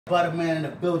Butterman in the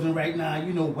building right now,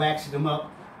 you know, waxing them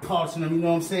up, polishing them, you know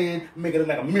what I'm saying? Make it look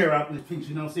like a mirror out in this piece,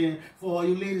 you know what I'm saying? For all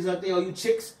you ladies out there, all you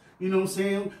chicks, you know what I'm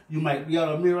saying? You might be out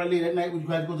of a mirror late at night when you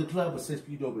guys go to the club, but since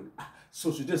you know, with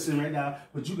social distancing right now,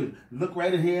 but you can look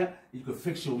right in here, you can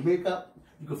fix your makeup,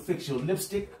 you can fix your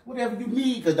lipstick, whatever you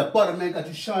need, because the Butterman got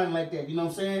you shining like that, you know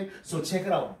what I'm saying? So check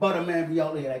it out, Butterman be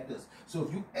out there like this. So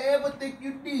if you ever think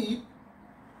you need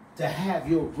to have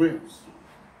your rims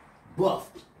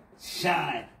buffed,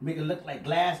 shine, make it look like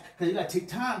glass, because you got to take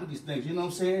time with these things, you know what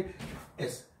I'm saying?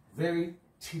 It's very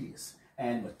tedious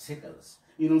and meticulous.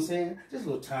 You know what I'm saying? Just a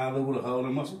little time, a little hold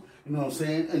of muscle. You know what I'm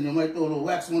saying? And you might throw a little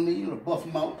wax on there, you know, buff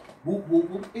them out. Whoop, whoop,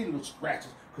 whoop. Any little scratches,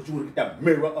 because you want to get that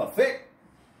mirror effect.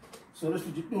 So that's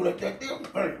what you do like that there.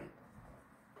 Bang.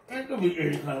 Ain't gonna be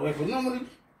any kind of way. But normally,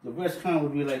 the best kind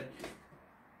would be like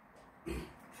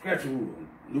scratch rule,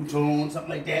 new tone, something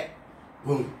like that.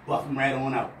 Boom, buff them right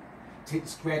on out. Take the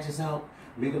scratches out,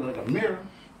 make it like a mirror.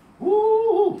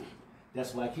 Woo!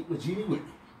 That's why I keep my genie with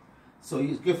me. So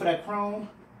it's good for that chrome.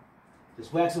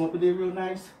 Just wax them up in there real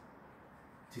nice.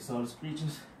 Takes all the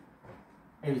screeches,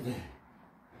 everything.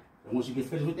 And once you get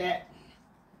finished with that,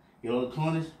 get all the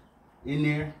corners in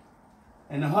there.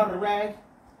 And the harder the rag,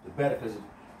 the better, because it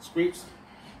scrapes,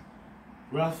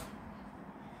 rough.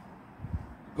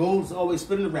 Gold's always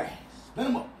spinning the rag. Spin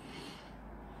them up.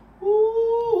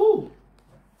 Woo!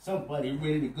 Somebody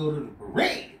ready to go to the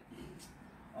parade.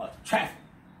 Or the traffic.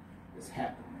 It's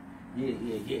happening. Yeah,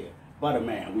 yeah, yeah.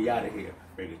 Butterman, we out of here.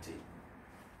 Bring it to you.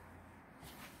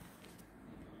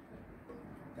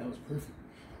 That was perfect.